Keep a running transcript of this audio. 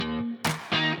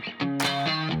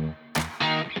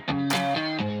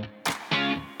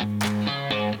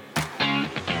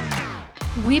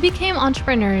We became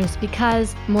entrepreneurs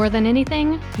because, more than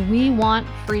anything, we want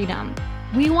freedom.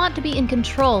 We want to be in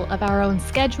control of our own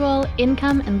schedule,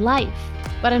 income, and life.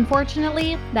 But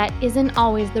unfortunately, that isn't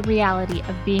always the reality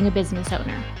of being a business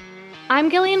owner.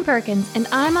 I'm Gillian Perkins, and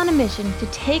I'm on a mission to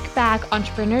take back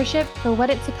entrepreneurship for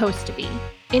what it's supposed to be.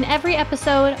 In every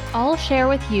episode, I'll share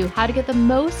with you how to get the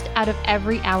most out of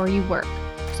every hour you work,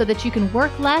 so that you can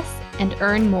work less and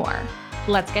earn more.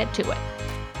 Let's get to it.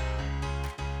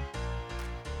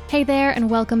 Hey there, and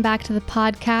welcome back to the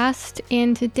podcast.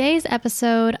 In today's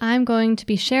episode, I'm going to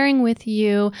be sharing with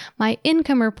you my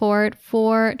income report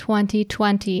for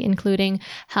 2020, including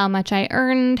how much I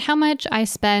earned, how much I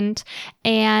spent,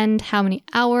 and how many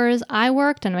hours I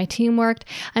worked and my team worked.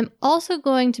 I'm also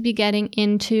going to be getting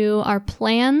into our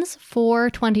plans for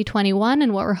 2021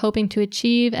 and what we're hoping to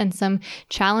achieve and some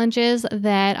challenges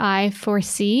that I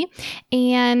foresee.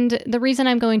 And the reason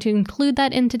I'm going to include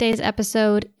that in today's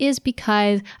episode is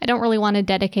because I don't really want to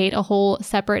dedicate a whole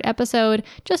separate episode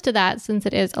just to that, since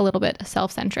it is a little bit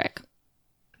self-centric.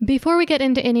 Before we get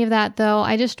into any of that, though,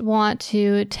 I just want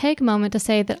to take a moment to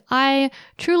say that I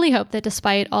truly hope that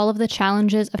despite all of the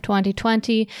challenges of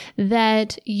 2020,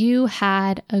 that you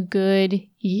had a good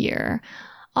year.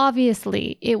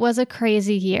 Obviously, it was a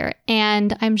crazy year,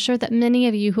 and I'm sure that many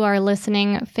of you who are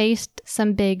listening faced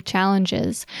some big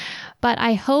challenges. But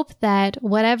I hope that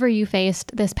whatever you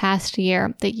faced this past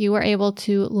year, that you were able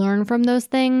to learn from those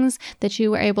things, that you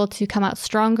were able to come out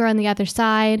stronger on the other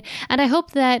side. And I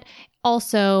hope that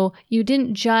also you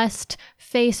didn't just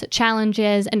face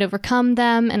challenges and overcome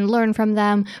them and learn from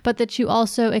them, but that you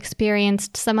also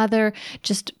experienced some other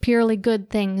just purely good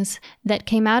things that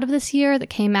came out of this year, that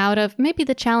came out of maybe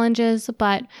the challenges,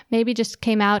 but maybe just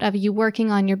came out of you working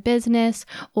on your business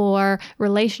or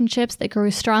relationships that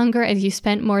grew stronger as you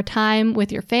spent more time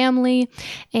with your family.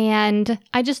 And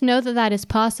I just know that that is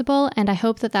possible, and I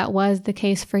hope that that was the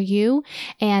case for you,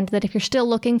 and that if you're still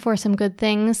looking for some good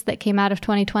things that came out of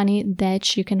 2020,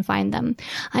 that you can find them.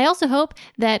 I also hope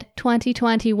that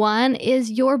 2021 is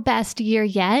your best year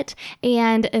yet,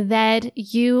 and that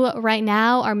you right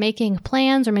now are making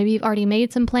plans, or maybe you've already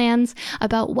made some plans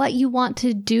about what you want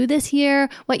to do this year,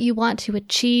 what you want to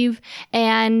achieve.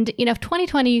 And, if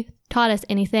 2020 taught us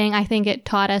anything, I think it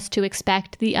taught us to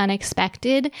expect the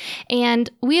unexpected. And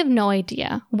we have no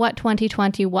idea what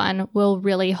 2021 will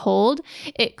really hold.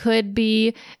 It could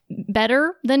be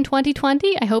better than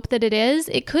 2020. I hope that it is.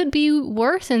 It could be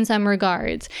worse in some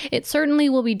regards. It certainly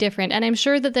will be different. And I'm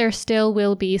sure that there still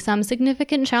will be some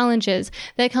significant challenges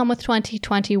that come with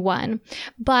 2021.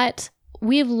 But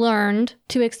we've learned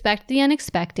to expect the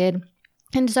unexpected.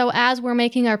 And so as we're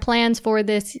making our plans for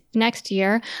this next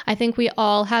year, I think we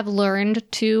all have learned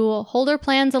to hold our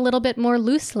plans a little bit more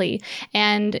loosely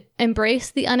and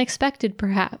embrace the unexpected,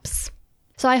 perhaps.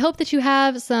 So I hope that you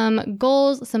have some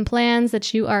goals, some plans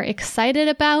that you are excited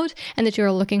about and that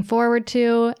you're looking forward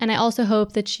to. And I also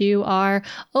hope that you are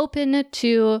open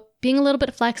to being a little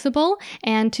bit flexible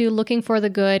and to looking for the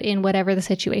good in whatever the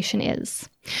situation is.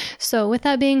 So with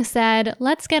that being said,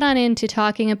 let's get on into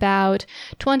talking about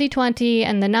 2020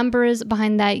 and the numbers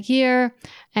behind that year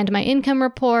and my income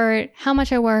report, how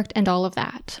much I worked, and all of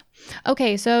that.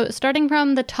 Okay, so starting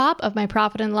from the top of my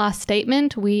profit and loss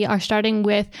statement, we are starting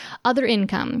with other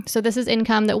income. So this is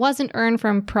income that wasn't earned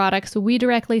from products we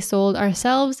directly sold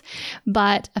ourselves,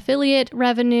 but affiliate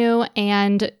revenue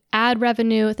and ad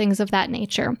revenue, things of that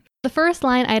nature. The first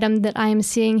line item that I'm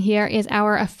seeing here is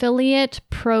our affiliate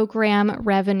program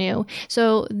revenue.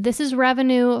 So this is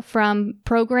revenue from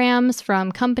programs,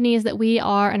 from companies that we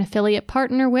are an affiliate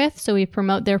partner with. So we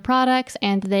promote their products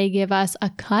and they give us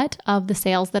a cut of the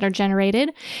sales that are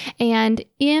generated. And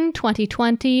in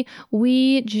 2020,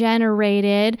 we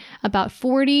generated about just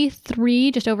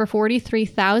over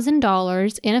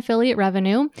 $43,000 in affiliate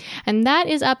revenue. And that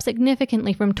is up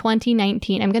significantly from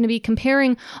 2019. I'm going to be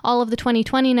comparing all of the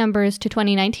 2020 numbers to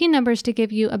 2019 numbers to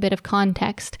give you a bit of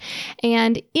context.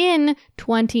 And in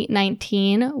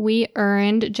 2019, we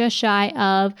earned just shy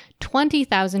of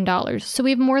 $20,000. So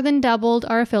we've more than doubled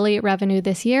our affiliate revenue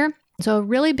this year. So a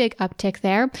really big uptick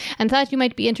there. And thought you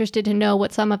might be interested to know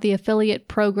what some of the affiliate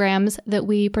programs that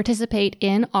we participate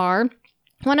in are.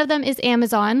 One of them is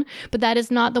Amazon, but that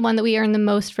is not the one that we earn the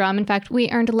most from. In fact,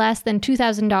 we earned less than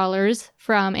 $2,000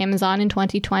 from Amazon in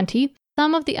 2020.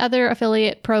 Some of the other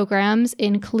affiliate programs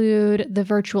include the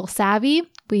Virtual Savvy.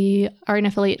 We are an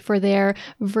affiliate for their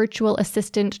virtual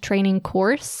assistant training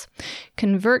course.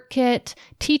 ConvertKit,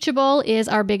 Teachable is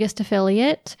our biggest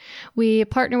affiliate. We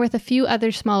partner with a few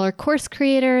other smaller course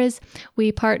creators.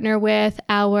 We partner with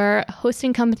our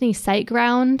hosting company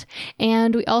SiteGround,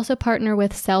 and we also partner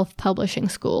with Self Publishing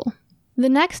School. The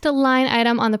next line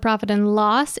item on the profit and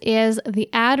loss is the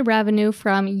ad revenue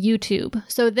from YouTube.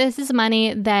 So this is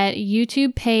money that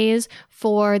YouTube pays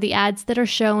for the ads that are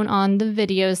shown on the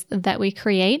videos that we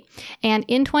create. And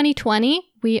in 2020,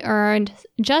 we earned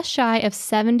just shy of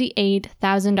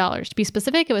 $78,000. To be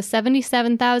specific, it was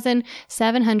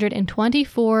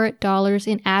 $77,724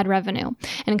 in ad revenue.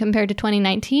 And compared to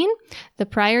 2019, the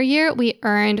prior year, we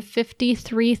earned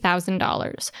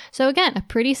 $53,000. So again, a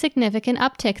pretty significant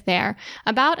uptick there,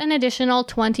 about an additional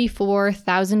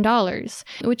 $24,000,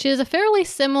 which is a fairly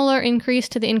similar increase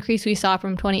to the increase we saw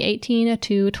from 2018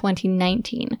 to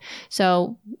 2019.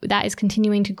 So that is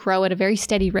continuing to grow at a very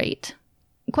steady rate.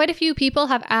 Quite a few people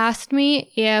have asked me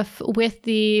if with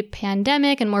the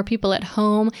pandemic and more people at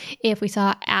home, if we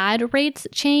saw ad rates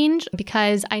change,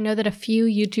 because I know that a few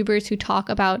YouTubers who talk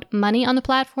about money on the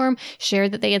platform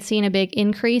shared that they had seen a big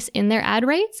increase in their ad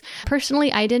rates.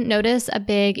 Personally, I didn't notice a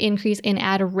big increase in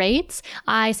ad rates.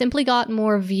 I simply got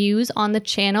more views on the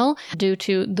channel due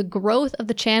to the growth of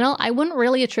the channel. I wouldn't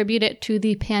really attribute it to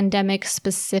the pandemic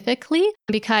specifically,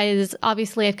 because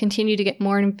obviously I've continued to get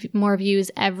more and more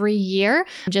views every year,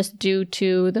 just due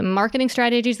to the marketing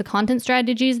strategies, the content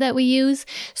strategies that we use.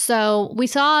 So we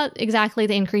saw exactly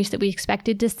the increase that we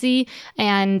expected to see,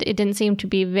 and it didn't seem to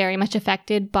be very much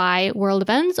affected by world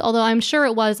events, although I'm sure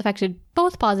it was affected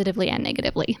both positively and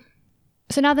negatively.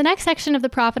 So now the next section of the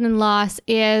profit and loss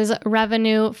is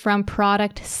revenue from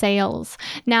product sales.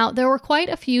 Now, there were quite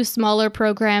a few smaller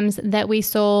programs that we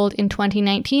sold in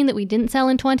 2019 that we didn't sell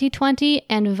in 2020,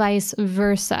 and vice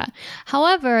versa.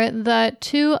 However, the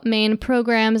two main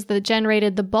programs that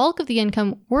generated the bulk of the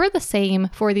income were the same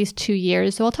for these 2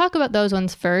 years. So I'll talk about those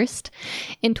ones first.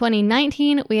 In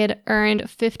 2019, we had earned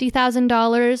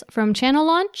 $50,000 from Channel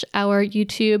Launch, our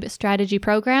YouTube strategy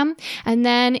program. And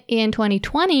then in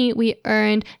 2020, we earned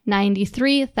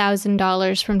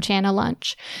 $93,000 from Channel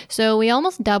Launch. So we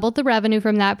almost doubled the revenue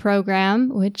from that program,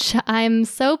 which I'm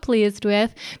so pleased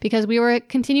with, because we were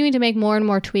continuing to make more and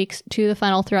more tweaks to the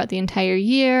funnel throughout the entire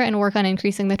year and work on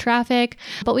increasing the traffic.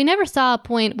 But we never saw a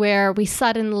point where we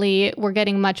suddenly were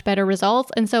getting much better results.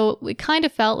 And so we kind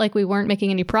of felt like we weren't making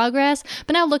any progress.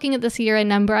 But now looking at this year-end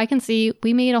number, I can see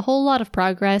we made a whole lot of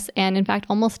progress and in fact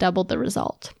almost doubled the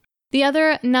result. The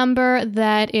other number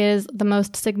that is the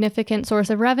most significant source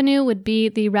of revenue would be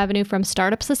the revenue from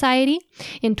Startup Society.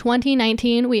 In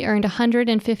 2019, we earned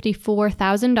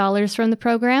 $154,000 from the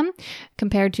program,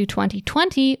 compared to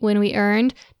 2020 when we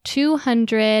earned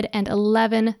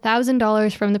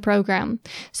 $211,000 from the program.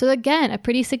 So again, a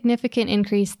pretty significant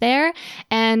increase there.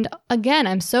 And again,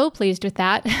 I'm so pleased with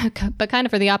that, but kind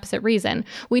of for the opposite reason.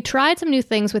 We tried some new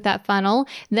things with that funnel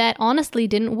that honestly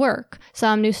didn't work.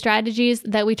 Some new strategies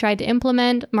that we tried to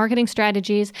implement, marketing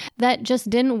strategies that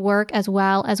just didn't work as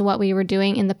well as what we were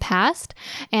doing in the past.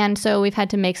 And so we've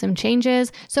had to make some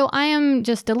changes. So I am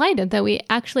just delighted that we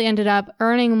actually ended up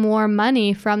earning more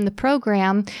money from the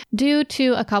program due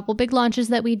to a couple big launches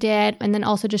that we did, and then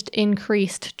also just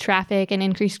increased traffic and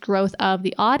increased growth of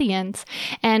the audience.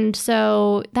 And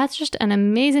so that's just an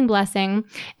amazing blessing.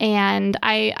 And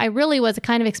I really was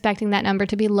kind of expecting that number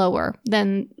to be lower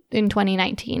than in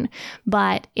 2019,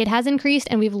 but it has increased,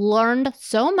 and we've learned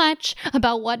so much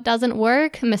about what doesn't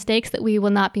work, mistakes that we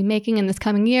will not be making in this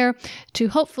coming year, to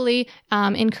hopefully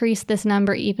increase this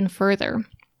number even further.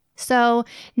 So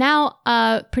now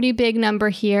a pretty big number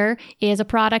here is a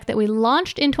product that we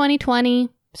launched in 2020.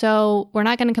 So we're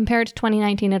not going to compare it to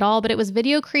 2019 at all, but it was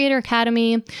Video Creator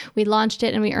Academy. We launched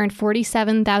it and we earned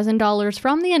 $47,000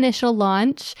 from the initial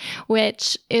launch,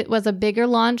 which it was a bigger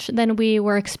launch than we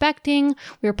were expecting.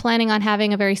 We were planning on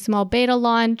having a very small beta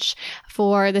launch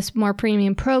for this more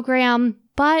premium program,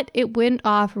 but it went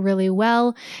off really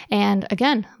well. And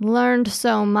again, learned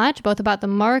so much, both about the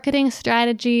marketing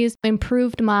strategies,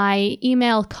 improved my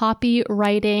email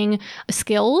copywriting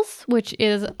skills, which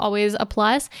is always a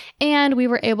plus. And we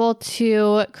were able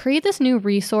to create this new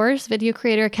resource, Video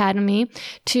Creator Academy,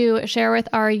 to share with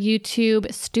our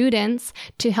YouTube students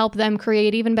to help them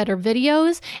create even better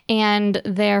videos and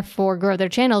therefore grow their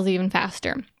channels even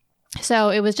faster. So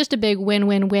it was just a big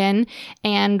win-win-win,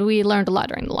 and we learned a lot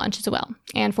during the launch as well.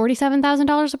 And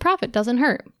 $47,000 of profit doesn't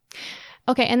hurt.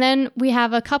 Okay, and then we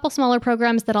have a couple smaller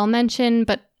programs that I'll mention,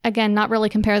 but again, not really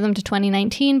compare them to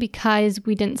 2019 because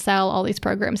we didn't sell all these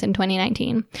programs in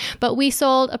 2019. But we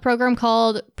sold a program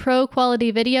called Pro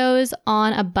Quality Videos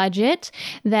on a Budget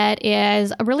that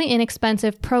is a really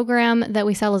inexpensive program that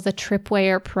we sell as a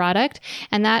Tripwire product,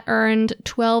 and that earned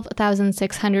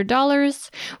 $12,600.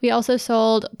 We also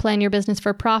sold Plan Your Business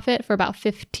for Profit for about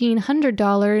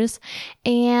 $1,500,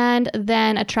 and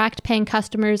then Attract Paying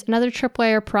Customers, another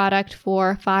Tripwire product,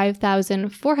 for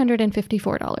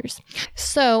 $5,454.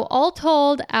 So all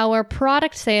told, our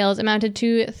product sales amounted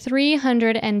to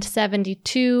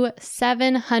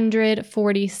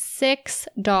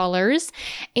 $372,746,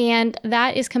 and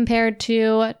that is compared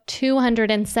to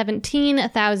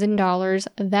 $217,000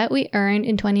 that we earned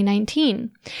in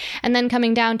 2019. And then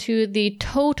coming down to the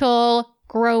total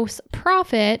gross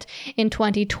profit in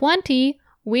 2020,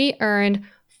 we earned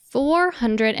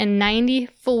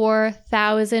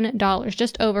 $494,000,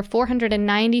 just over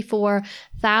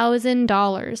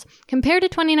 $494,000, compared to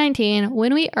 2019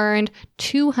 when we earned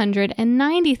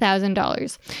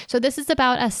 $290,000. So this is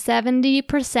about a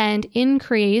 70%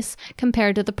 increase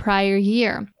compared to the prior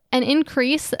year. An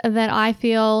increase that I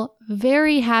feel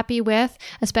very happy with,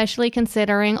 especially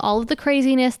considering all of the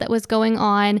craziness that was going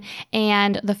on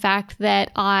and the fact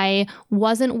that I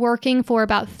wasn't working for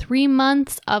about 3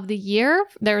 months of the year.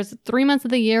 There's 3 months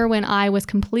of the year when I was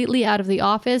completely out of the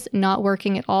office, not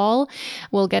working at all.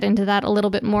 We'll get into that a little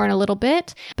bit more in a little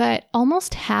bit, but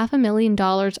almost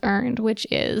 $500,000 earned, which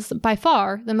is by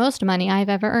far the most money I've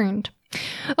ever earned.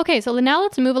 Okay, so now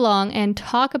let's move along and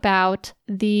talk about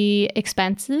the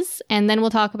expenses, and then we'll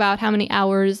talk about how many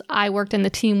hours I worked and the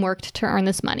team worked to earn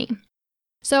this money.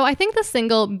 So I think the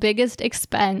single biggest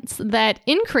expense that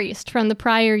increased from the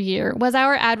prior year was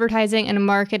our advertising and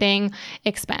marketing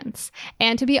expense.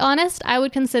 And to be honest, I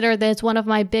would consider this one of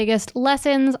my biggest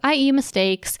lessons, i.e.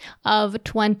 mistakes, of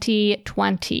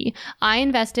 2020. I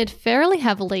invested fairly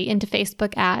heavily into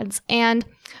Facebook ads, and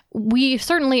we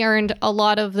certainly earned a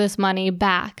lot of this money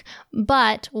back.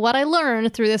 But what I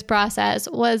learned through this process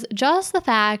was just the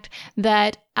fact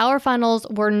that our funnels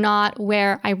were not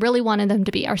where I really wanted them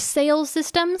to be. Our sales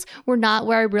systems were not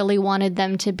where I really wanted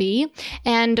them to be.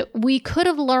 And we could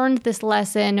have learned this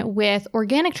lesson with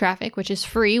organic traffic, which is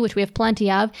free, which we have plenty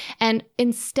of, and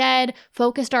instead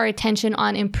focused our attention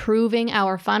on improving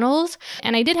our funnels.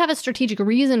 And I did have a strategic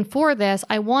reason for this.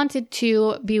 I wanted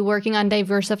to be working on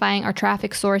diversifying our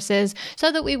traffic sources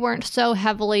so that we weren't so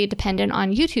heavily dependent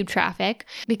on YouTube traffic,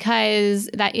 because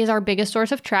that is our biggest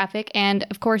source of traffic. And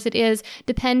of course, it is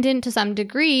dependent to some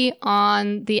degree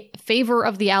on the favor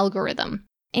of the algorithm.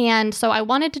 And so I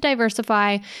wanted to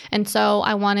diversify, and so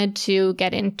I wanted to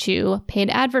get into paid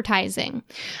advertising.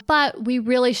 But we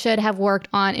really should have worked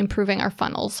on improving our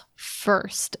funnels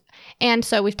first. And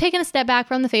so we've taken a step back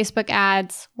from the Facebook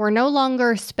ads. We're no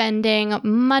longer spending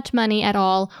much money at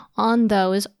all on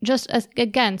those, just as,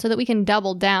 again, so that we can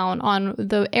double down on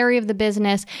the area of the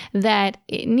business that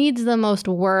it needs the most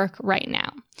work right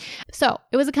now. So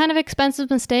it was a kind of expensive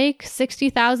mistake,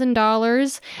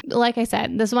 $60,000. Like I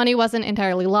said, this money wasn't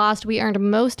entirely lost. We earned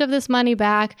most of this money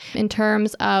back in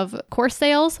terms of course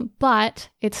sales, but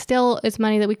it's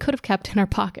money that we could have kept in our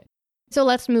pocket. So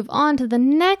let's move on to the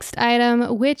next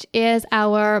item, which is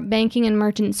our banking and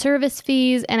merchant service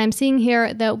fees. And I'm seeing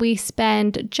here that we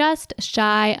spend just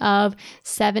shy of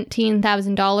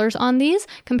 $17,000 on these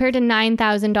compared to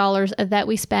 $9,000 that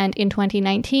we spent in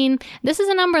 2019. This is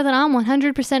a number that I'm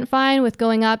 100% fine with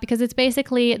going up because it's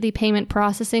basically the payment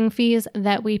processing fees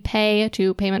that we pay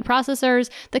to payment processors,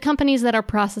 the companies that are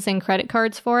processing credit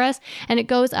cards for us, and it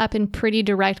goes up in pretty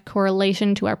direct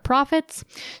correlation to our profits.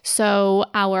 So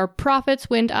our profits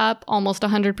went up almost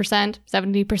 100%,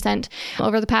 70%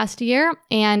 over the past year,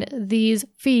 and these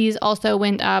fees also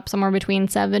went up somewhere between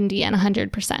 70 and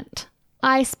 100%.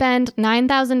 I spent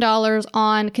 $9,000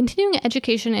 on continuing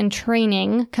education and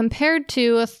training compared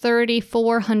to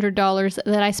 $3,400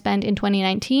 that I spent in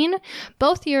 2019.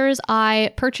 Both years,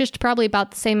 I purchased probably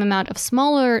about the same amount of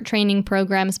smaller training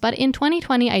programs, but in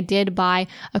 2020, I did buy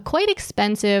a quite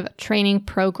expensive training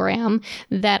program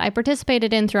that I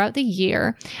participated in throughout the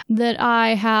year that I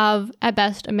have, at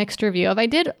best, a mixed review of. I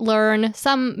did learn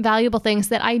some valuable things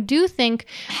that I do think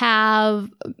have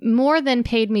more than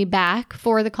paid me back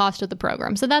for the cost of the program.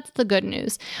 So that's the good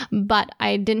news. But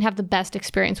I didn't have the best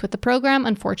experience with the program,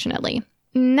 unfortunately.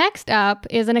 Next up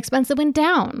is an expense that went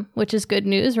down, which is good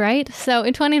news, right? So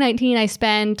in 2019, I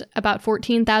spent about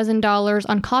 $14,000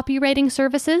 on copywriting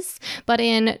services, but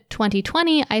in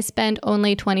 2020, I spent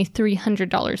only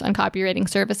 $2,300 on copywriting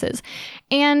services.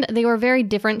 And they were very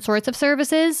different sorts of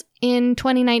services. In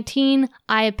 2019,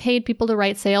 I paid people to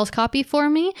write sales copy for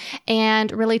me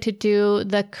and really to do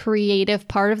the creative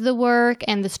part of the work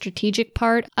and the strategic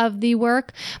part of the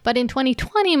work. But in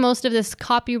 2020, most of this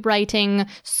copywriting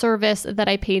service that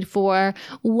I paid for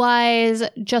was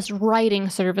just writing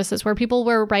services where people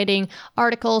were writing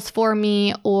articles for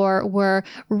me or were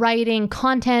writing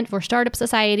content for Startup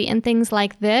Society and things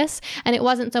like this. And it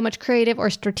wasn't so much creative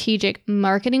or strategic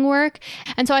marketing work.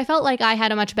 And so I felt like I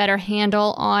had a much better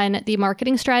handle on the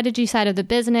marketing strategy side of the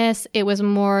business. It was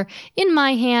more in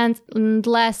my hands and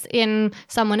less in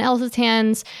someone else's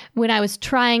hands. When I was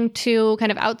trying to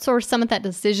kind of outsource some of that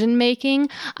decision making,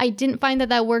 I didn't find that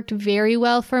that worked very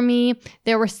well for me.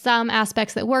 There were some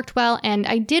aspects that worked well, and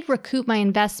I did recoup my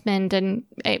investment and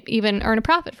even earn a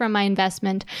profit from my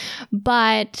investment,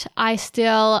 but I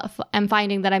still am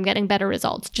finding that I'm getting better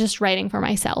results just writing for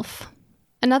myself.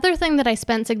 Another thing that I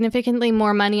spent significantly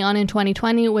more money on in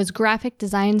 2020 was graphic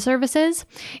design services.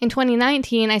 In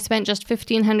 2019, I spent just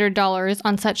 $1,500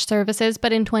 on such services,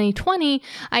 but in 2020,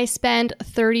 I spent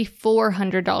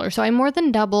 $3,400. So I more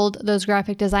than doubled those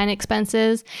graphic design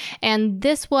expenses. And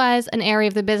this was an area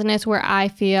of the business where I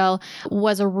feel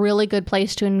was a really good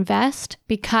place to invest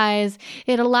because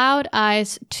it allowed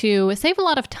us to save a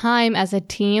lot of time as a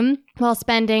team while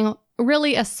spending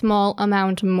really a small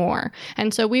amount more.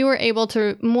 And so we were able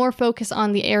to more focus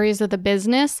on the areas of the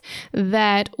business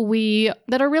that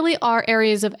are really our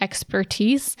areas of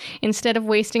expertise instead of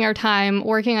wasting our time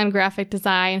working on graphic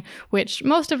design, which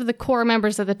most of the core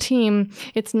members of the team,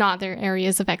 it's not their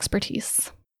areas of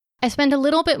expertise. I spent a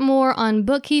little bit more on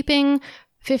bookkeeping,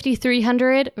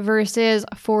 $5,300 versus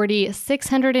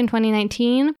 $4,600 in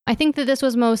 2019. I think that this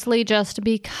was mostly just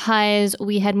because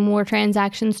we had more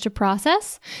transactions to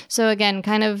process. So again,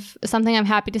 kind of something I'm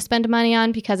happy to spend money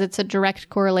on because it's a direct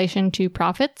correlation to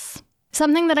profits.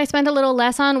 Something that I spent a little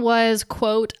less on was,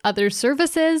 quote, other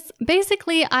services.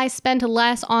 Basically, I spent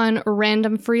less on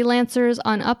random freelancers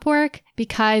on Upwork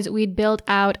because we'd built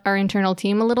out our internal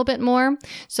team a little bit more.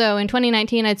 So in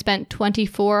 2019, I'd spent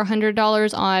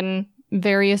 $2,400 on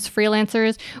various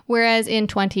freelancers, whereas in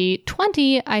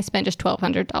 2020, I spent just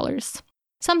 $1,200.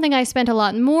 Something I spent a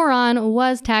lot more on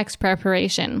was tax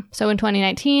preparation. So in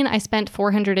 2019, I spent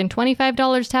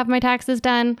 $425 to have my taxes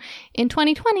done. In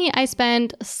 2020, I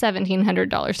spent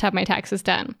 $1,700 to have my taxes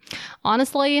done.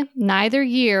 Honestly, neither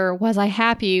year was I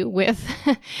happy with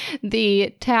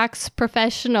the tax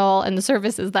professional and the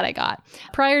services that I got.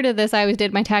 Prior to this, I always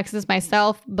did my taxes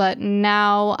myself, but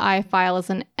now I file as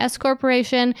an S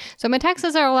corporation. So my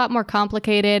taxes are a lot more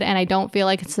complicated, and I don't feel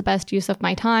like it's the best use of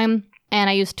my time. And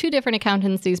I used 2 different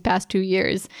accountants these past 2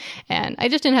 years, and I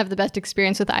just didn't have the best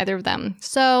experience with either of them.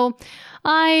 So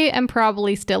I am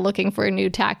probably still looking for a new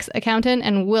tax accountant,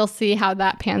 and we'll see how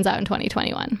that pans out in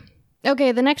 2021.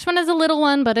 Okay, the next one is a little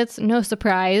one, but it's no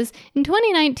surprise. In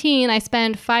 2019, I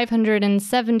spent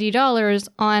 $570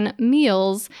 on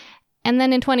meals. And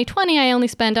then in 2020, I only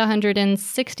spent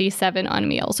 $167 on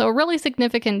meals. So a really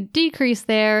significant decrease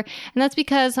there. And that's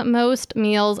because most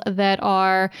meals that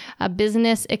are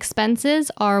business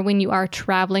expenses are when you are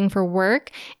traveling for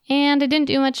work. And I didn't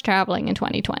do much traveling in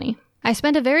 2020. I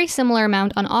spent a very similar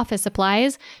amount on office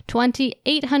supplies,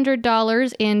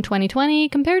 $2,800 in 2020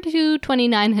 compared to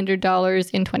 $2,900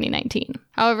 in 2019.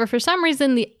 However, for some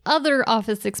reason, the other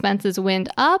office expenses went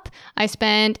up. I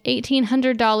spent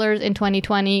 $1,800 in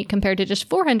 2020 compared to just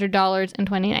 $400 in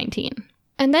 2019.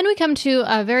 And then we come to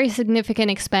a very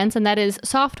significant expense, and that is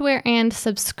software and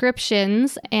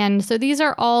subscriptions. And so these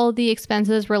are all the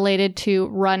expenses related to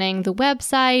running the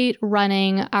website,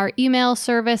 running our email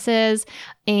services,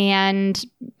 and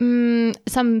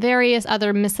some various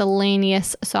other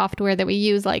miscellaneous software that we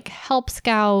use like Help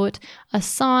Scout,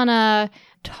 Asana,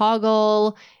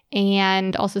 Toggle,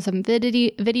 and also some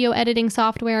video editing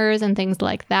softwares and things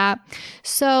like that.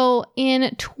 So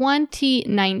in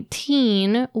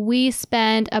 2019, we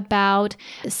spent about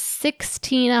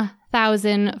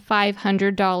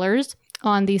 $16,500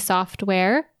 on the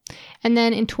software. And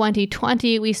then in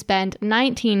 2020, we spent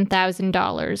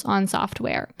 $19,000 on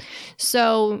software.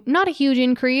 So not a huge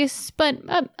increase, but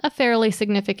a fairly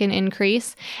significant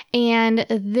increase. And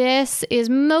this is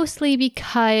mostly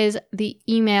because the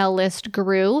email list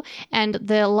grew. And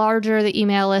the larger the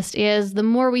email list is, the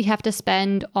more we have to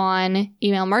spend on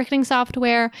email marketing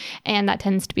software. And that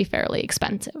tends to be fairly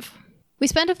expensive. We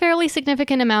spent a fairly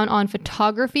significant amount on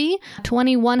photography,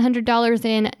 $2,100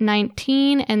 in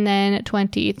 2019 and then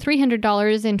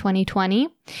 $2,300 in 2020.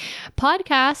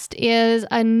 Podcast is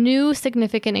a new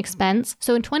significant expense.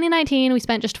 So in 2019, we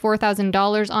spent just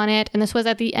 $4,000 on it. And this was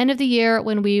at the end of the year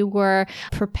when we were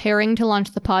preparing to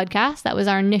launch the podcast. That was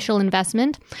our initial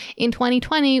investment. In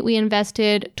 2020, we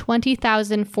invested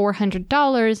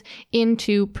 $20,400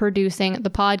 into producing the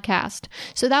podcast.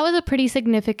 So that was a pretty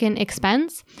significant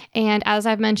expense. And as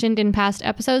I've mentioned in past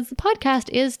episodes, the podcast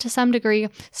is to some degree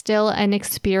still an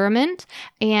experiment.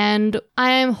 And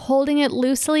I'm holding it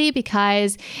loosely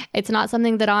because it's not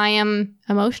something that I am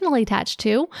emotionally attached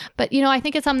to, but I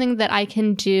think it's something that I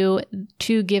can do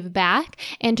to give back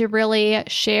and to really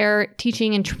share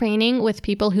teaching and training with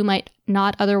people who might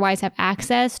not otherwise have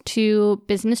access to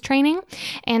business training.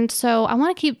 And so I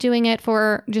want to keep doing it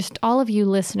for just all of you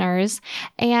listeners.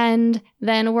 And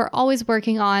then we're always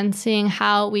working on seeing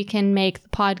how we can make the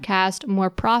podcast more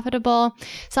profitable.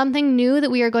 Something new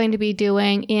that we are going to be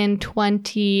doing in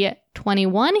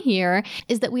 2021 here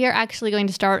is that we are actually going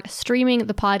to start streaming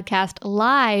the podcast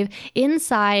live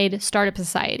inside Startup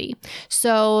Society.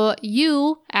 So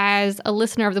you, as a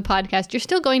listener of the podcast, you're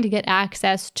still going to get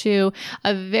access to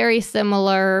a very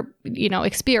similar,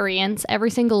 experience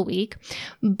every single week.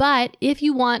 But if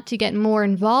you want to get more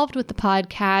involved with the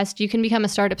podcast, you can become a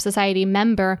Startup Society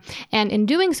member. And in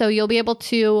doing so, you'll be able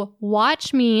to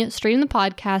watch me stream the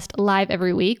podcast live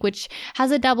every week, which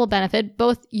has a double benefit.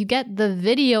 Both you get the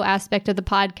video aspect of the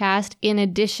podcast in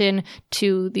addition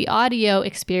to the audio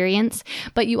experience,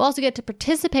 but you also get to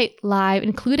participate live,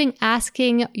 including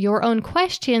asking your own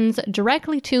questions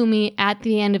directly to me at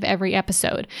the end of every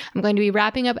episode. I'm going to be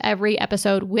wrapping up every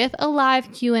episode with a live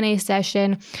Q&A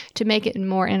session to make it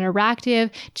more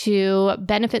interactive, to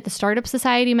benefit the Startup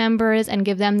Society members and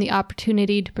give them the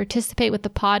opportunity to participate with the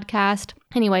podcast.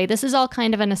 Anyway, this is all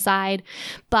kind of an aside,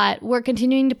 but we're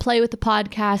continuing to play with the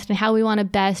podcast and how we want to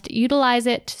best utilize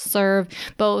it to serve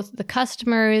both the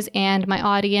customers and my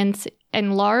audience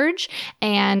in large,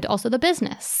 and also the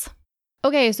business.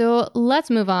 Okay, so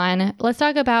let's move on. Let's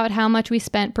talk about how much we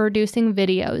spent producing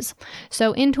videos.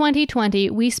 So in 2020,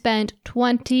 we spent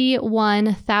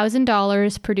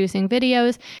 $21,000 producing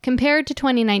videos compared to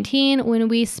 2019 when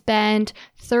we spent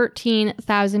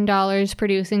 $13,000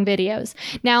 producing videos.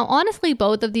 Now, honestly,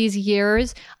 both of these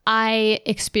years, I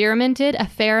experimented a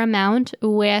fair amount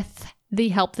with the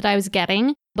help that I was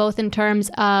getting, both in terms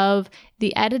of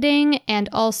the editing and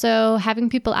also having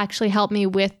people actually help me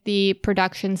with the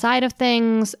production side of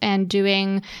things and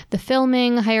doing the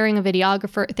filming, hiring a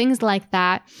videographer, things like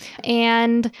that.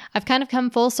 And I've kind of come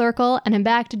full circle and I'm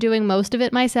back to doing most of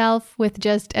it myself with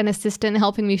just an assistant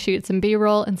helping me shoot some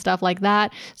B-roll and stuff like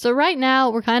that. So right now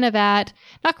we're kind of at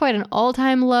not quite an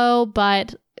all-time low,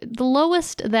 but the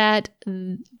lowest that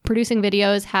producing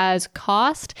videos has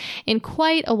cost in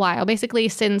quite a while, basically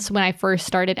since when I first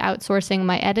started outsourcing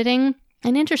my editing.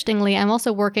 And interestingly, I'm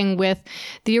also working with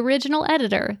the original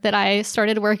editor that I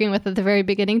started working with at the very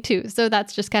beginning too. So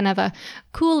that's just kind of a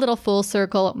cool little full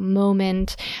circle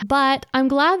moment. But I'm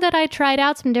glad that I tried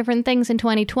out some different things in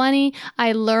 2020.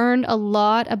 I learned a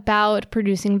lot about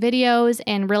producing videos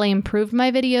and really improved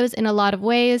my videos in a lot of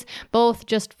ways, both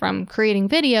just from creating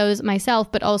videos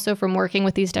myself, but also from working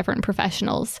with these different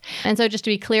professionals. And so just to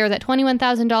be clear, that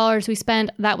 $21,000 we spent,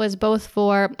 that was both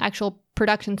for actual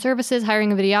production services,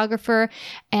 hiring a videographer,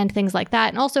 and things like that,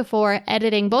 and also for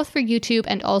editing, both for YouTube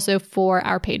and also for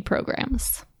our paid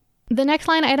programs. The next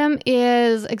line item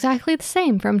is exactly the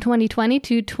same from 2020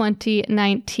 to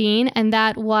 2019, and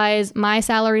that was my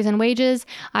salaries and wages.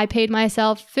 I paid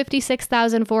myself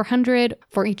 $56,400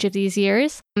 for each of these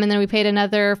years, and then we paid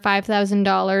another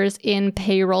 $5,000 in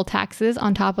payroll taxes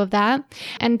on top of that.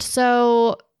 And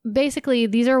so basically,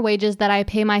 these are wages that I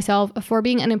pay myself for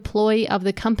being an employee of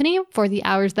the company for the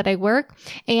hours that I work.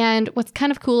 And what's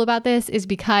kind of cool about this is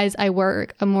because I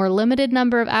work a more limited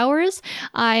number of hours,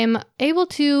 I'm able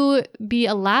to be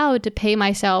allowed to pay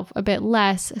myself a bit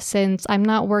less since I'm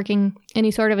not working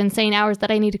any sort of insane hours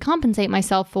that I need to compensate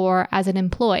myself for as an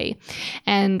employee.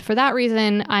 And for that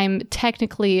reason, I'm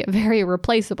technically very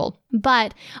replaceable.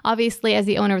 But obviously, as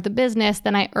the owner of the business,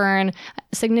 then I earn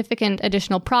significant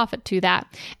additional profit to that.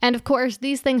 And of course,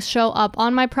 these things show up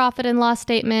on my profit and loss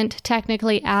statement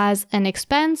technically as an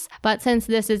expense. But since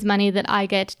this is money that I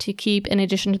get to keep in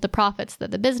addition to the profits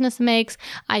that the business makes,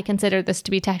 I consider this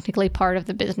to be technically part of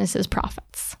the business's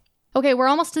profits. Okay, we're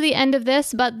almost to the end of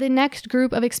this, but the next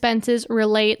group of expenses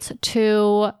relates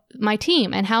to my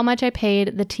team and how much I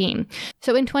paid the team.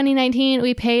 So in 2019,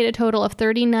 we paid a total of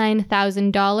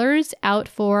 $39,000 out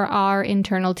for our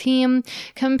internal team,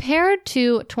 compared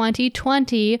to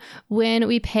 2020 when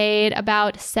we paid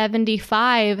about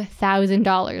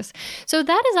 $75,000. So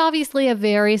that is obviously a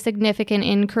very significant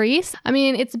increase. I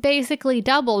mean, it's basically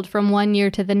doubled from one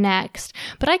year to the next,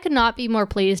 but I could not be more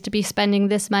pleased to be spending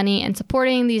this money and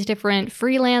supporting these different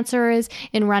freelancers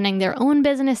in running their own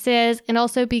businesses, and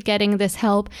also be getting this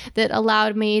help that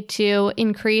allowed me to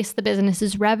increase the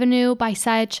business's revenue by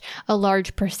such a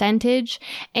large percentage.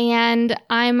 And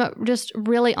I'm just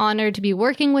really honored to be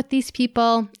working with these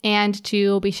people and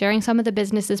to be sharing some of the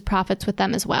business's profits with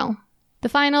them as well. The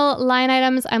final line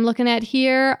items I'm looking at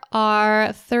here are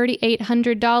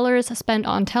 $3,800 spent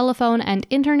on telephone and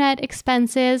internet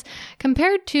expenses,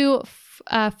 compared to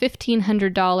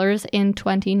 $1,500 in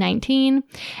 2019.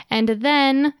 And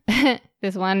then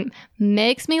this one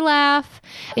makes me laugh.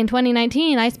 In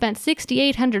 2019, I spent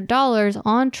 $6,800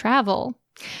 on travel.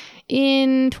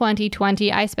 In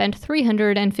 2020, I spent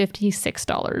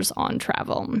 $356 on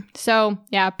travel. So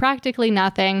yeah, practically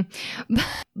nothing.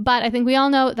 But I think we all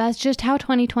know that's just how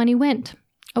 2020 went.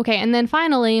 Okay, and then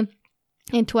finally,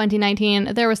 in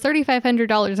 2019, there was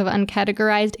 $3,500 of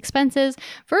uncategorized expenses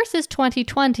versus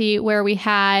 2020, where we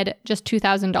had just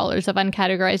 $2,000 of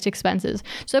uncategorized expenses.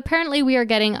 So apparently we are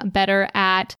getting better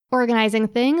at organizing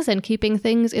things and keeping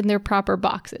things in their proper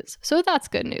boxes. So that's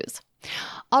good news.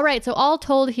 All right, so all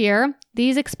told here,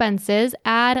 these expenses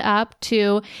add up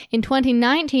to, in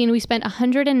 2019, we spent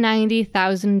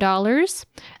 $190,000.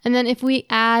 And then if we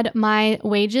add my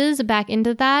wages back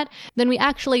into that, then we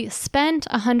actually spent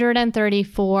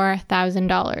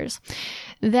 $134,000.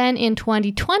 Then in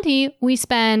 2020, we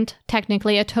spent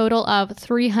technically a total of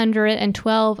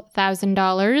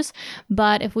 $312,000.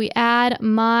 But if we add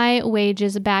my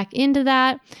wages back into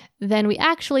that, then we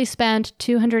actually spent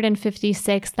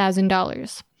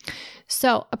 $256,000.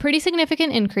 So a pretty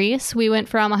significant increase. We went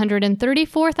from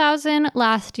 $134,000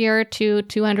 last year to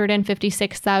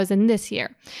 $256,000 this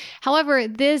year. However,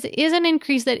 this is an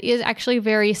increase that is actually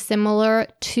very similar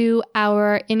to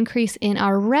our increase in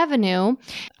our revenue.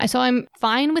 So I'm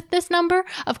fine with this number.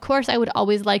 Of course, I would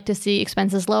always like to see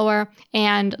expenses lower.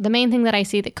 And the main thing that I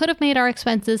see that could have made our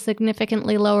expenses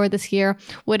significantly lower this year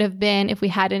would have been if we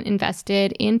hadn't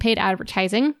invested in paid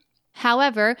advertising.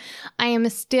 However, I am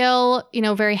still,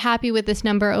 very happy with this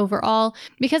number overall,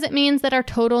 because it means that our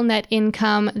total net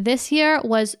income this year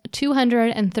was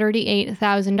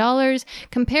 $238,000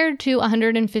 compared to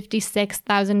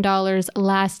 $156,000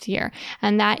 last year.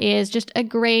 And that is just a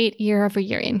great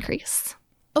year-over-year increase.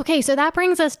 Okay, so that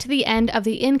brings us to the end of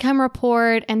the income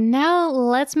report, and now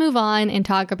let's move on and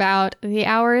talk about the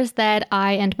hours that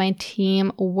I and my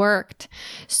team worked.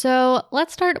 So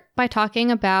let's start by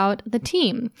talking about the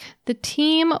team. The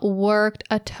team worked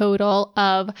a total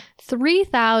of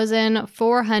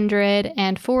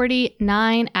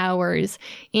 3,449 hours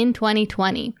in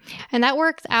 2020, and that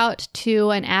works out to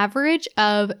an average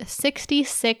of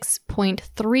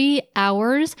 66.3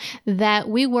 hours that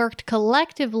we worked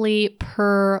collectively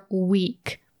per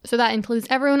week. So that includes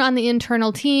everyone on the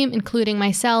internal team, including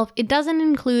myself. It doesn't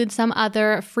include some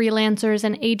other freelancers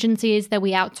and agencies that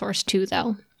we outsource to,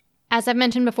 though. As I've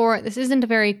mentioned before, this isn't a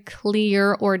very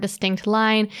clear or distinct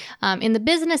line. In the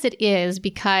business, it is,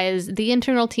 because the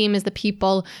internal team is the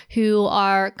people who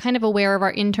are kind of aware of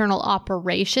our internal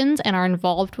operations and are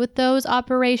involved with those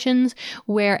operations,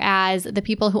 whereas the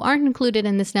people who aren't included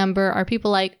in this number are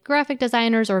people like graphic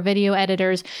designers or video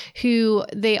editors who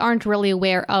they aren't really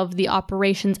aware of the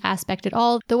operations aspect at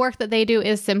all. The work that they do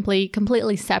is simply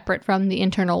completely separate from the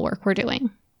internal work we're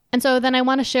doing. And so then I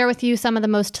want to share with you some of the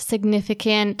most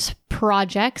significant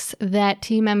projects that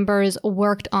team members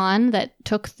worked on that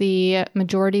took the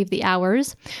majority of the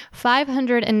hours.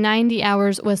 590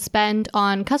 hours was spent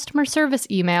on customer service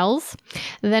emails.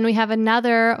 Then we have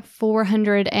another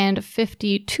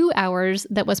 452 hours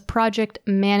that was project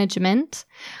management.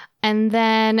 And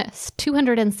then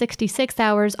 266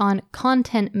 hours on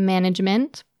content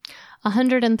management.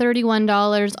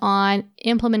 $131 on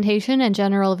implementation and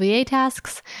general VA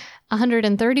tasks,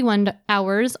 131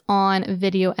 hours on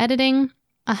video editing,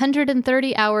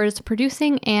 130 hours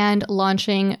producing and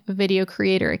launching Video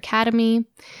Creator Academy,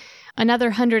 another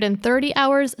 130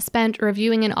 hours spent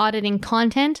reviewing and auditing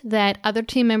content that other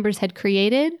team members had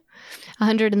created,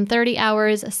 130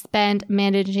 hours spent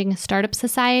managing Startup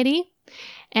Society,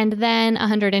 and then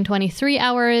 123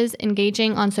 hours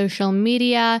engaging on social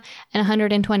media, and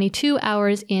 122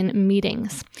 hours in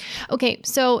meetings. Okay,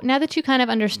 so now that you kind of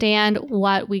understand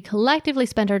what we collectively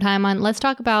spent our time on, let's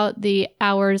talk about the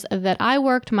hours that I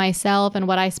worked myself and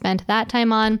what I spent that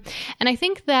time on. And I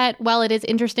think that while it is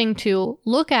interesting to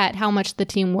look at how much the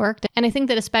team worked, and I think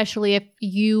that especially if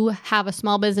you have a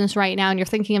small business right now and you're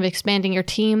thinking of expanding your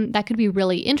team, that could be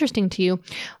really interesting to you.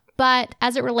 But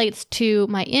as it relates to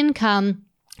my income,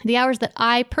 the hours that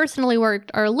I personally worked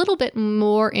are a little bit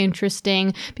more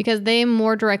interesting because they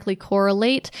more directly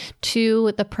correlate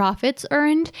to the profits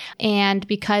earned. And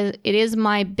because it is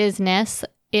my business,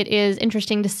 it is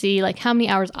interesting to see like how many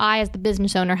hours I as the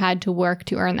business owner had to work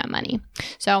to earn that money.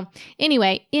 So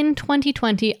anyway, in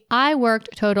 2020, I worked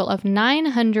a total of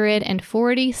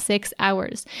 946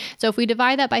 hours. So if we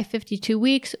divide that by 52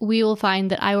 weeks, we will find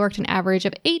that I worked an average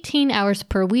of 18 hours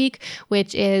per week,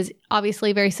 which is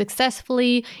obviously very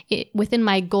successfully within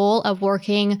my goal of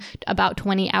working about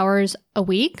 20 hours a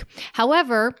week.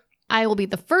 However, I will be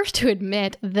the first to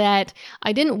admit that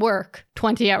I didn't work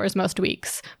 20 hours most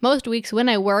weeks. Most weeks when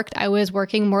I worked, I was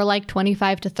working more like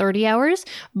 25 to 30 hours,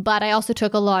 but I also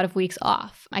took a lot of weeks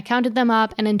off. I counted them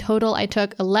up, and in total, I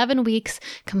took 11 weeks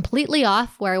completely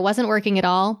off where I wasn't working at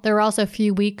all. There were also a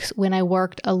few weeks when I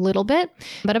worked a little bit,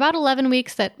 but about 11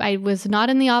 weeks that I was not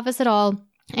in the office at all.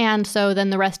 And so then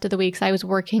the rest of the weeks I was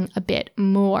working a bit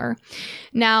more.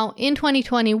 Now, in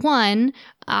 2021,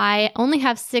 I only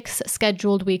have 6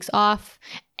 scheduled weeks off,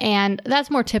 and that's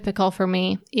more typical for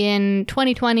me. In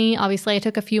 2020, obviously, I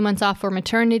took a few months off for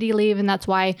maternity leave, and that's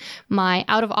why my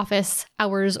out-of-office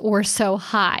hours were so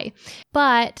high.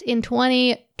 But in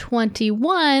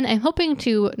 2021, I'm hoping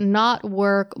to not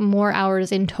work more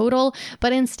hours in total,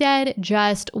 but instead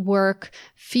just work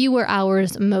fewer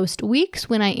hours most weeks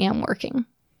when I am working.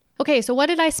 Okay, so what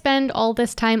did I spend all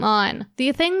this time on?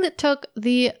 The thing that took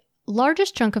the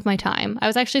largest chunk of my time, I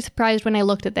was actually surprised when I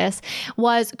looked at this,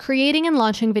 was creating and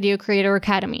launching Video Creator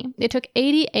Academy. It took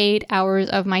 88 hours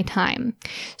of my time.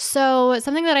 So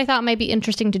something that I thought might be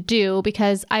interesting to do,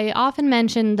 because I often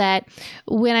mention that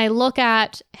when I look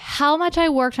at how much I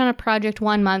worked on a project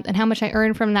one month and how much I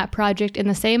earned from that project in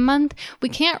the same month, we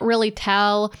can't really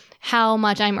tell how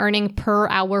much I'm earning per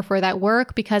hour for that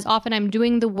work, because often I'm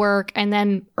doing the work and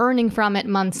then earning from it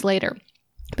months later.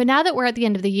 But now that we're at the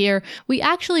end of the year, we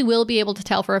actually will be able to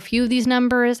tell for a few of these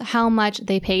numbers how much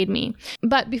they paid me.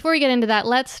 But before we get into that,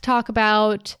 let's talk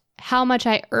about how much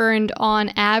I earned on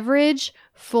average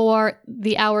for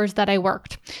the hours that I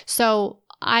worked. So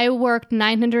I worked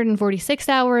 946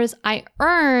 hours. I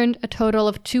earned a total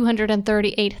of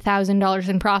 $238,000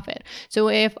 in profit. So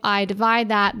if I divide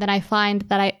that, then I find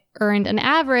that I earned an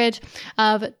average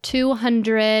of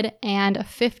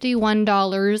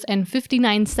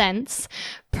 $251.59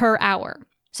 per hour.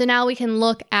 So now we can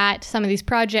look at some of these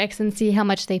projects and see how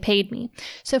much they paid me.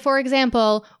 So for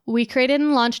example, we created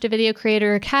and launched a Video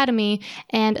Creator Academy,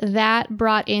 and that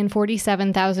brought in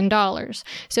 $47,000.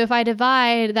 So if I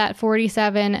divide that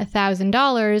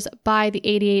 $47,000 by the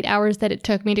 88 hours that it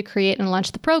took me to create and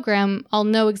launch the program, I'll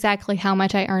know exactly how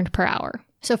much I earned per hour.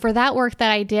 So for that work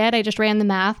that I did, I just ran the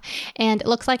math, and it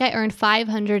looks like I earned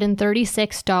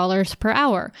 $536 per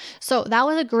hour. So that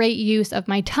was a great use of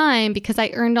my time because I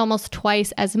earned almost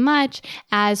twice as much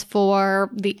as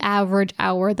for the average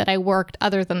hour that I worked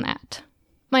other than that.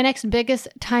 My next biggest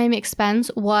time expense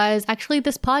was actually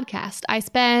this podcast. I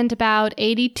spent about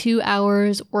 82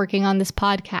 hours working on this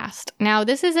podcast. Now,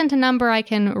 this isn't a number I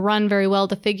can run very well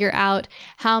to figure out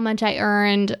how much I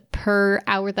earned per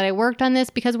hour that I worked on this,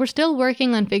 because we're still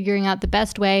working on figuring out the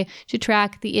best way to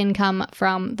track the income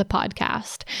from the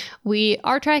podcast. We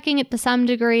are tracking it to some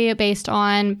degree based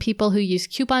on people who use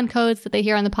coupon codes that they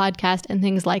hear on the podcast and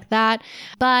things like that.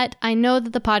 But I know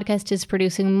that the podcast is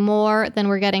producing more than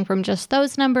we're getting from just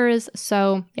those numbers.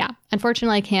 So yeah,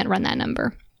 unfortunately, I can't run that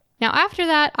number. Now, after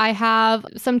that, I have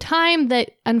some time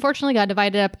that unfortunately got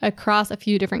divided up across a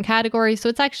few different categories. So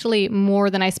it's actually more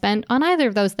than I spent on either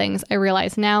of those things, I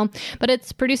realize now, but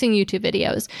it's producing YouTube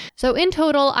videos. So in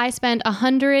total, I spent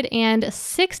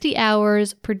 160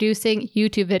 hours producing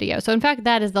YouTube videos. So in fact,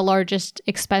 that is the largest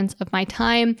expense of my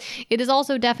time. It is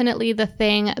also definitely the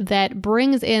thing that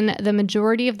brings in the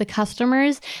majority of the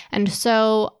customers. And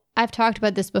so I've talked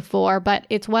about this before, but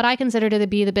it's what I consider to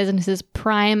be the business's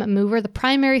prime mover, the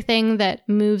primary thing that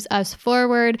moves us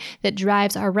forward, that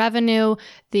drives our revenue.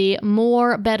 The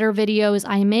more better videos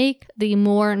I make, the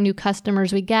more new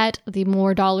customers we get, the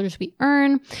more dollars we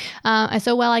earn.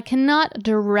 So while I cannot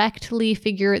directly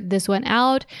figure this one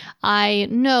out, I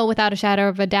know without a shadow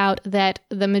of a doubt that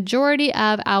the majority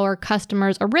of our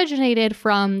customers originated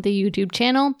from the YouTube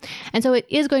channel. And so it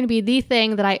is going to be the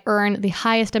thing that I earn the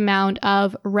highest amount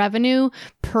of revenue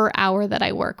per hour that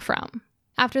I work from.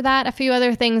 After that, a few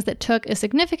other things that took a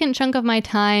significant chunk of my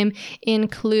time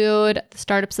include the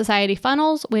Startup Society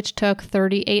funnels, which took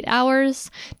 38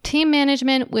 hours, team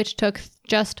management, which took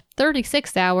just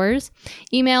 36 hours,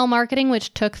 email marketing,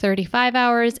 which took 35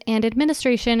 hours, and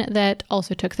administration that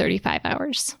also took 35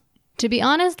 hours. To be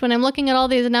honest, when I'm looking at all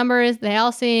these numbers, they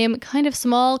all seem kind of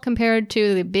small compared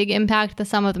to the big impact that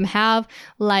some of them have.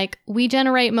 Like, we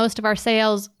generate most of our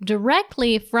sales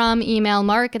directly from email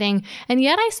marketing, and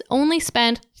yet I only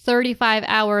spent 35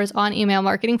 hours on email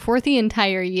marketing for the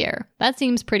entire year. That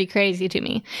seems pretty crazy to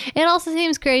me. It also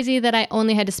seems crazy that I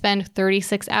only had to spend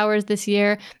 36 hours this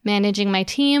year managing my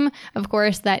team. Of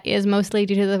course, that is mostly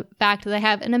due to the fact that I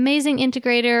have an amazing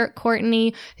integrator,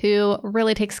 Courtney, who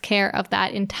really takes care of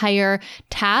that entire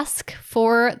task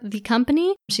for the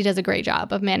company. She does a great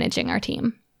job of managing our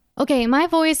team. Okay, my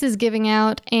voice is giving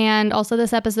out, and also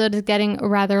this episode is getting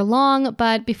rather long,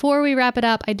 but before we wrap it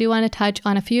up, I do want to touch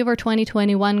on a few of our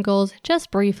 2021 goals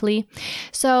just briefly.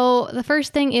 So the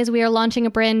first thing is we are launching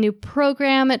a brand new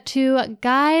program to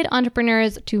guide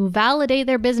entrepreneurs to validate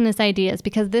their business ideas,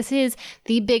 because this is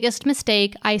the biggest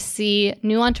mistake I see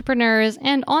new entrepreneurs,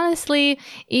 and honestly,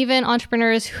 even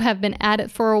entrepreneurs who have been at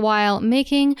it for a while,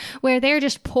 making, where they're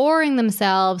just pouring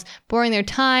their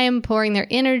time, pouring their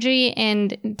energy,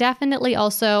 and definitely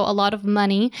also a lot of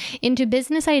money into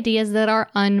business ideas that are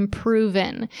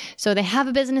unproven. So they have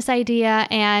a business idea,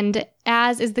 and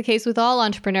as is the case with all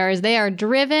entrepreneurs, they are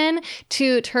driven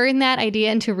to turn that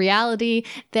idea into reality.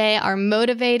 They are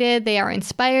motivated, they are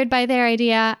inspired by their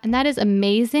idea, and that is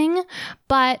amazing.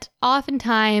 But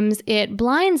oftentimes it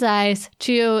blinds us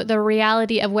to the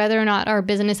reality of whether or not our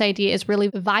business idea is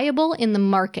really viable in the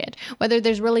market, whether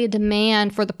there's really a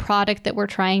demand for the product that we're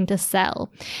trying to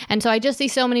sell. And so I just see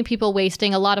so many people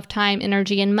wasting a lot of time,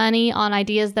 energy, and money on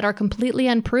ideas that are completely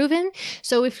unproven.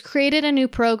 So we've created a new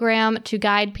program to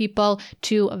guide people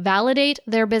to validate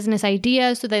their business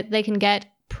idea so that they can get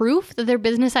proof that their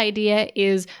business idea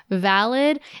is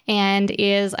valid and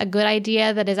is a good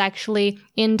idea that is actually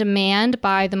in demand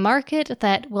by the market,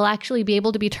 that will actually be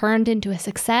able to be turned into a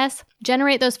success,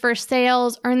 generate those first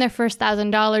sales, earn their first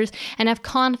 $1,000, and have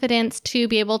confidence to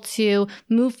be able to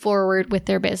move forward with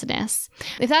their business.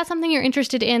 If that's something you're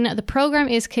interested in, the program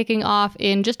is kicking off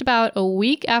in just about a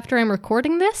week after I'm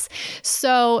recording this.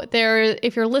 So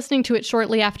if you're listening to it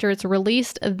shortly after it's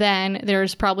released, then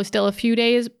there's probably still a few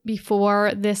days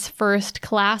before this first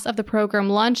class of the program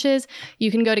launches. You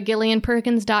can go to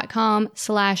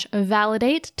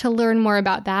gillianperkins.com/validate to learn more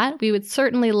about that. We would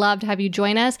certainly love to have you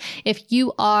join us if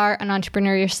you are an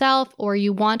entrepreneur yourself or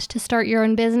you want to start your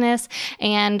own business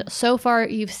and so far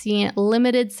you've seen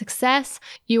limited success.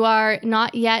 You are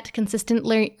not yet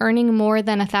consistently earning more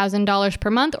than $1,000 per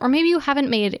month, or maybe you haven't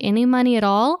made any money at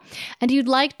all, and you'd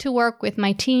like to work with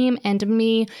my team and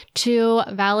me to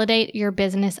validate your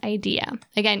business idea.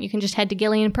 Again, you can just head to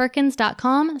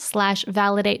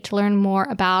gillianperkins.com/validate to learn more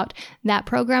about that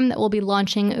program that will be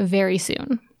launching very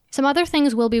soon. Some other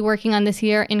things we'll be working on this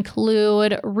year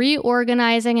include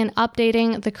reorganizing and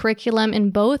updating the curriculum in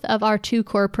both of our two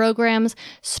core programs,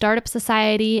 Startup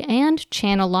Society and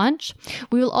Channel Launch.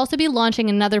 We will also be launching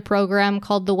another program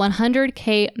called the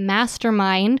 100K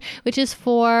Mastermind, which is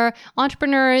for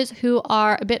entrepreneurs who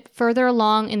are a bit further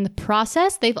along in the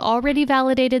process. They've already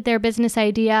validated their business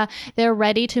idea. They're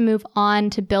ready to move on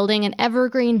to building an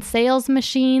evergreen sales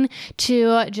machine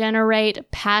to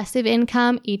generate passive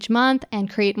income each month and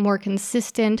create more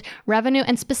consistent revenue,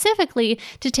 and specifically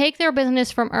to take their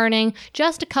business from earning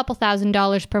just a couple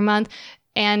 $1,000s per month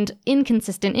and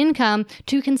inconsistent income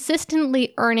to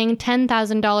consistently earning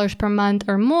 $10,000 per month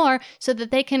or more so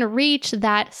that they can reach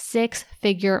that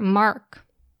six-figure mark.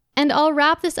 And I'll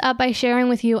wrap this up by sharing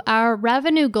with you our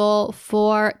revenue goal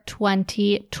for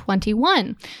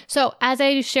 2021. So as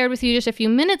I shared with you just a few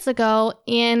minutes ago,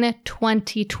 in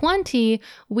 2020,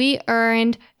 we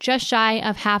earned just shy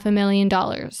of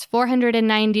 $500,000,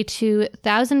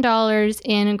 $492,000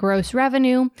 in gross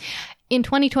revenue. in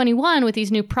 2021, with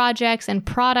these new projects and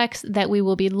products that we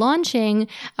will be launching,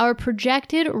 our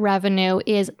projected revenue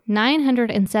is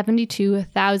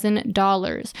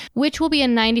 $972,000, which will be a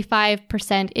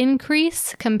 95%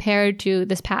 increase compared to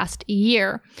this past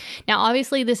year. Now,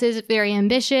 obviously, this is very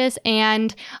ambitious,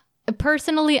 and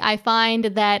personally, I find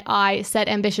that I set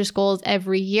ambitious goals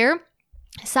every year.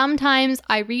 Sometimes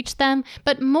I reach them,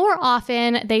 but more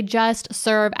often they just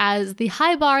serve as the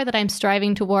high bar that I'm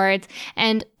striving towards,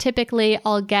 and typically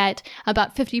I'll get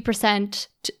about 50%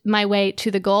 my way to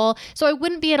the goal. So I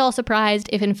wouldn't be at all surprised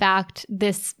if, in fact,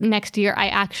 this next year I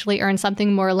actually earn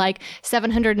something more like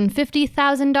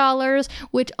 $750,000,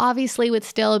 which obviously would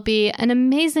still be an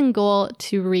amazing goal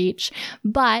to reach.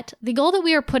 But the goal that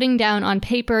we are putting down on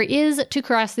paper is to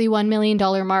cross the $1 million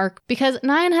mark, because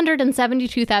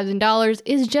 $972,000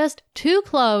 is just too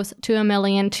close to $1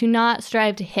 million to not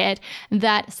strive to hit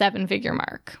that 7-figure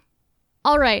mark.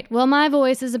 All right, well, my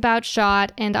voice is about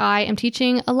shot, and I am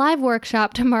teaching a live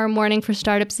workshop tomorrow morning for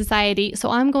Startup Society, so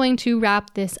I'm going to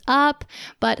wrap this up.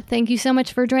 But thank you so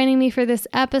much for joining me for this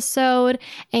episode.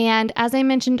 And as I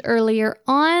mentioned earlier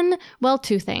on, well,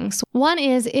 2 things. One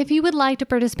is, if you would like to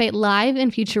participate live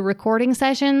in future recording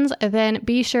sessions, then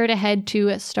be sure to head to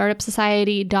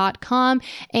startupsociety.com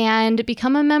and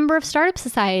become a member of Startup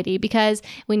Society, because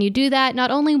when you do that, not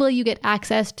only will you get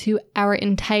access to our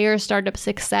entire Startup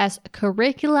Success curriculum,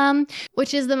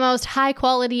 which is the most high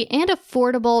quality and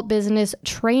affordable business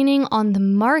training on the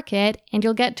market, and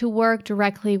you'll get to work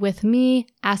directly with me,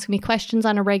 ask me questions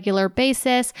on a regular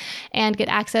basis, and get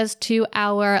access to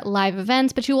our live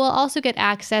events, but you will also get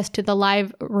access to the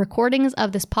live recordings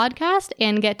of this podcast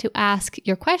and get to ask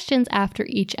your questions after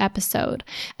each episode.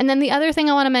 And then the other thing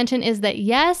I want to mention is that,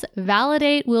 yes,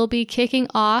 Validate will be kicking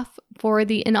off for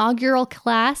the inaugural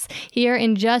class here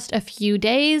in just a few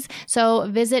days. So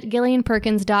visit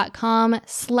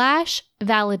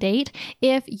GillianPerkins.com/validate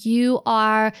if you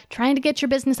are trying to get your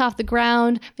business off the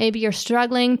ground. Maybe you're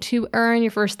struggling to earn your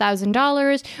first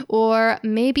 $1,000, or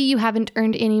maybe you haven't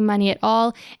earned any money at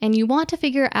all and you want to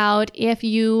figure out if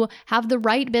you have the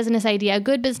right business idea, a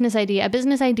good business idea, a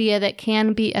business idea that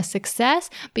can be a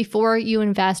success before you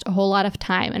invest a whole lot of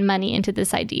time and money into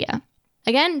this idea.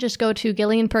 Again, just go to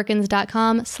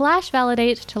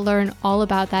GillianPerkins.com/validate to learn all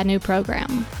about that new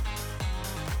program.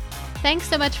 Thanks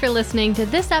so much for listening to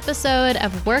this episode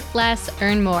of Work Less,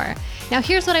 Earn More. Now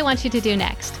here's what I want you to do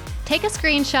next. Take a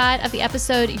screenshot of the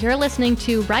episode you're listening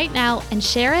to right now and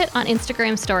share it on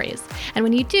Instagram stories. And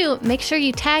when you do, make sure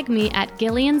you tag me at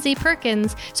Gillian Z.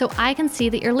 Perkins so I can see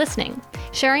that you're listening.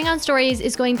 Sharing on stories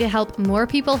is going to help more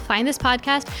people find this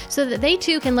podcast so that they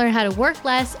too can learn how to work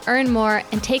less, earn more,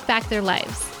 and take back their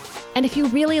lives. And if you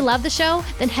really love the show,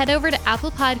 then head over to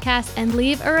Apple Podcasts and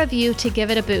leave a review to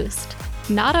give it a boost.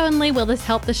 Not only will this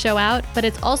help the show out, but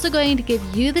it's also going to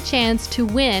give you the chance to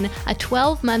win a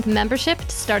 12-month membership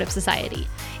to Startup Society.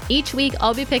 Each week,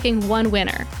 I'll be picking one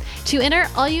winner. To enter,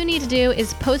 all you need to do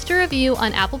is post a review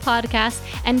on Apple Podcasts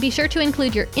and be sure to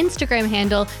include your Instagram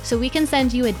handle so we can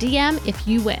send you a DM if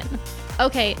you win.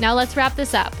 Okay, now let's wrap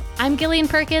this up. I'm Gillian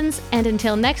Perkins, and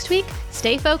until next week,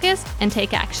 stay focused and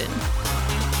take action.